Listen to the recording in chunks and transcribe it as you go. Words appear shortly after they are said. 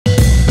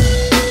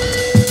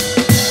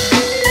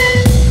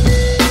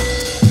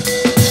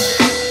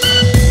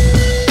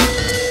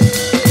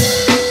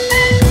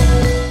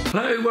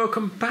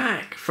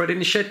Fred in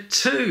the Shed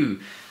 2,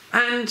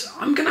 and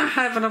I'm going to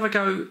have another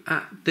go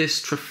at this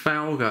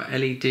Trafalgar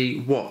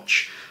LED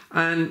watch.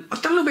 And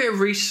I've done a little bit of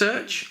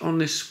research on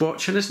this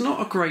watch, and there's not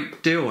a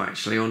great deal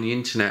actually on the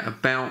internet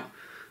about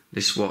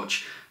this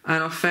watch.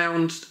 And I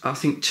found, I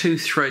think, 2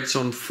 threads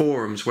on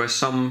forums where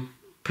some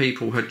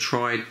people had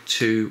tried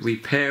to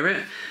repair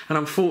it, and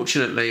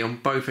unfortunately on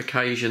both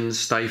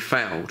occasions they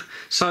failed.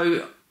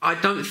 So I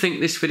don't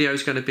think this video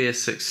is going to be a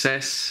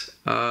success.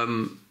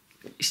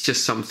 It's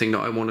just something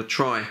that I want to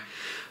try.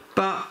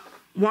 But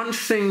one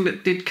thing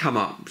that did come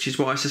up, which is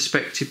what I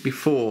suspected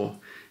before,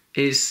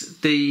 is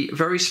the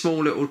very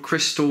small little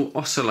crystal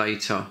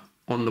oscillator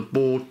on the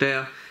board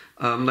there.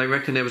 They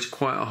reckon there was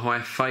quite a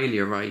high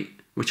failure rate,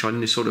 which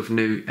I sort of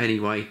knew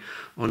anyway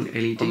on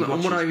LED watches.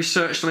 On what I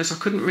researched on this, I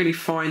couldn't really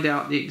find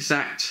out the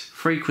exact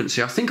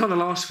frequency. I think on the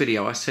last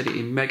video I said it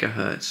in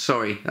megahertz.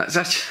 Sorry,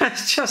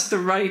 that's just the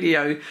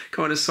radio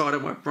kind of side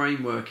of my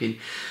brain working.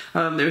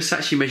 It was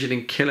actually measured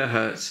in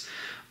kilohertz.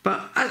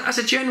 But as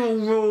a general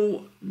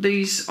rule,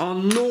 these are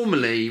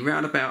normally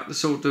round about the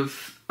sort of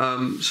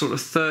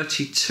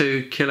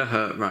 32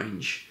 kilohertz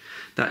range.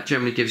 That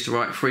generally gives the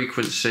right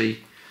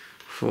frequency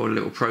for a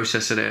little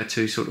processor there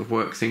to sort of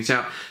work things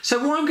out. So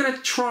what I'm going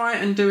to try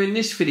and do in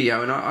this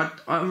video, and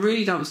I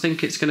really don't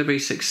think it's going to be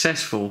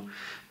successful,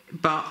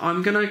 but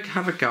I'm going to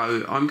have a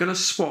go. I'm going to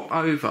swap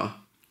over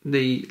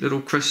the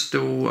little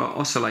crystal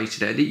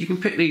oscillator there. You can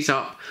pick these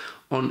up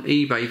on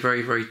eBay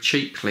very, very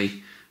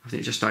cheaply. I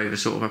think just over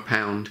sort of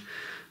 £1.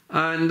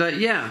 And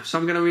yeah, so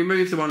I'm going to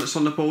remove the one that's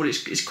on the board.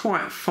 It's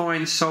quite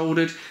fine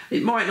soldered.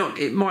 It might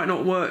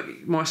not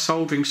work. My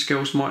soldering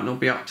skills might not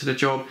be up to the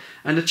job.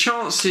 And the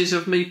chances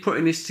of me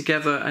putting this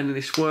together and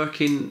this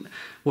working,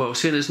 well,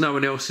 seeing as no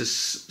one else has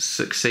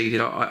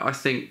succeeded, I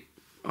think,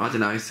 I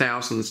don't know,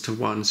 thousands to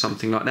 1,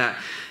 something like that.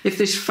 If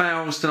this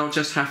fails, then I'll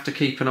just have to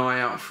keep an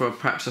eye out for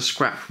perhaps a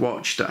scrap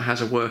watch that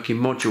has a working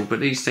module. But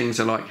these things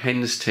are like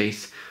hen's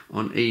teeth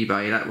on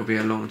eBay. That would be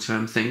a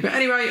long-term thing. But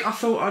anyway, I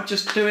thought I'd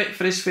just do it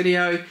for this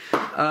video.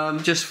 I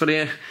don't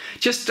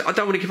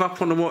want to give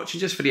up on the watch,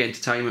 and just for the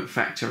entertainment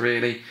factor,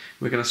 really.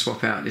 We're going to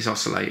swap out this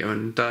oscillator,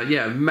 and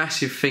yeah,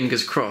 massive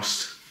fingers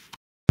crossed.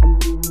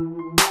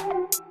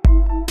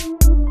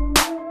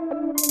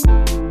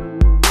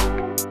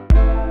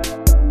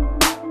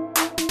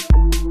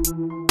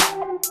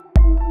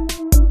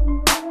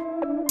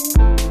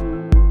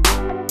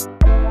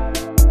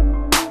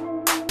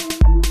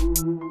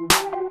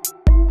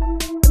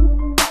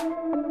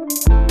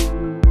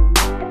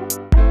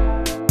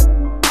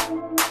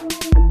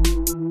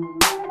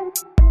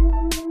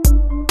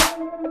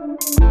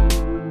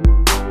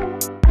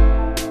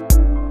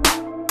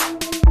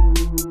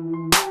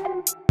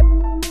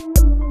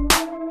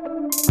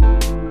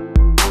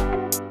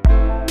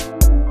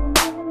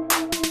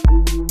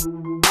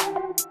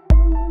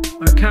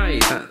 Okay,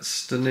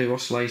 that's the new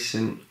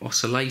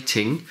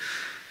oscillating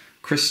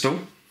crystal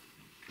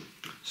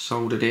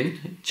soldered in.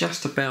 It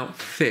just about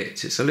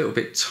fits. It's a little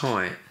bit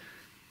tight.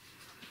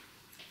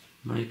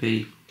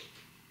 Maybe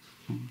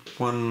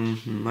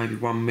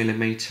 1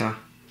 millimeter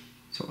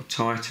sort of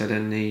tighter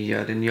than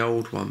the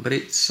old one, but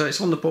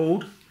it's on the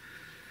board.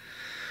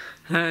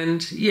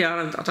 And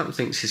yeah, I don't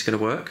think this is going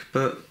to work,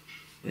 but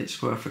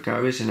it's worth a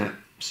go, isn't it?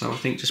 So I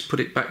think just put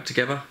it back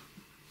together.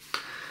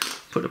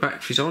 Put the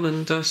batteries on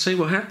and see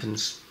what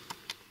happens.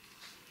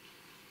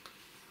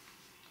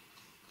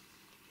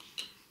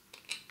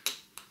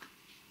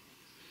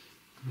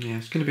 Yeah,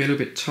 it's going to be a little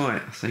bit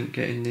tight, I think,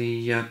 getting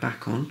the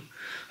back on.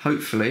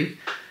 Hopefully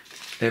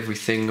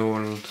everything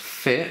will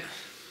fit.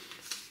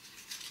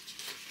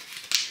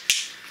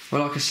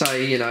 Well, like I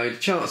say, you know, the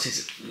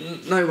chances,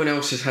 no one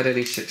else has had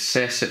any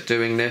success at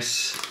doing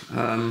this,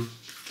 so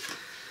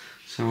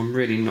I'm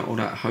really not all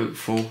that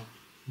hopeful.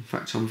 In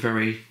fact, I'm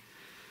very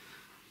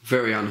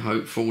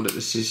unhopeful that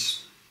this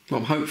is,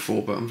 well, I'm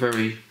hopeful, but I'm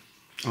very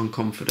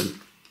unconfident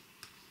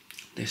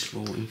this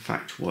will in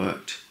fact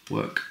work.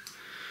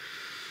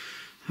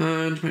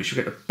 And make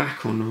sure I get the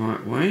back on the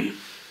right way.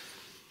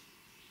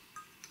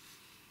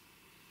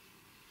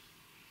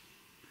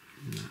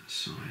 And that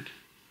side.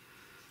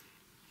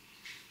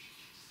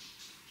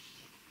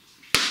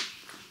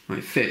 Well,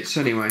 it fits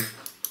anyway.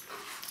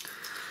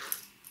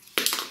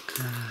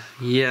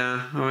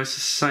 Yeah, oh, it's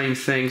the same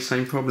thing,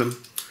 same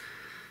problem.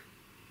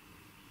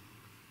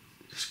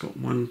 It's got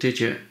 1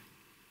 digit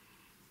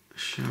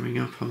showing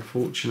up,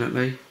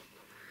 unfortunately.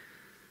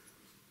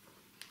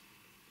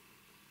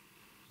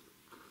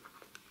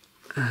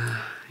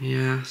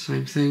 Yeah,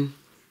 same thing.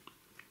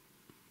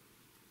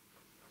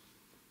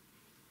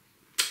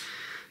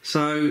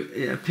 So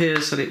it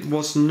appears that it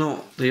was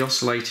not the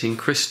oscillating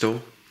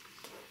crystal.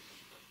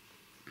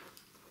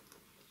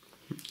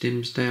 It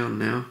dims down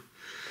now.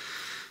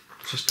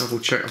 Just double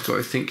check I've got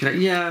everything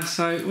connected. Yeah,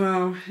 so,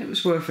 well, it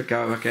was worth a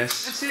go, I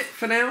guess. That's it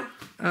for now.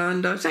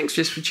 And thanks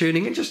just for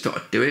tuning in. Just thought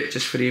I'd do it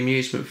just for the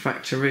amusement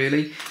factor,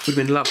 really. It would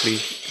have been lovely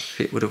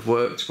if it would have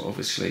worked, but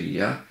obviously,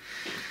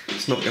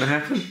 it's not going to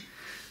happen.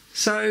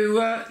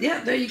 So,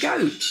 yeah, there you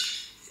go.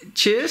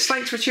 cheers,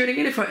 thanks for tuning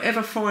in. If I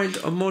ever find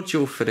a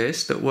module for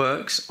this that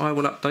works, I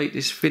will update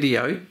this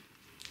video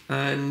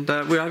and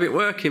we'll have it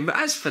working. But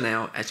as for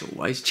now, as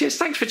always, cheers,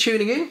 thanks for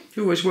tuning in.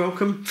 You're always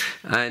welcome.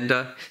 And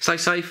stay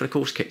safe, and of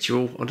course, catch you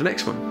all on the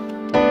next one.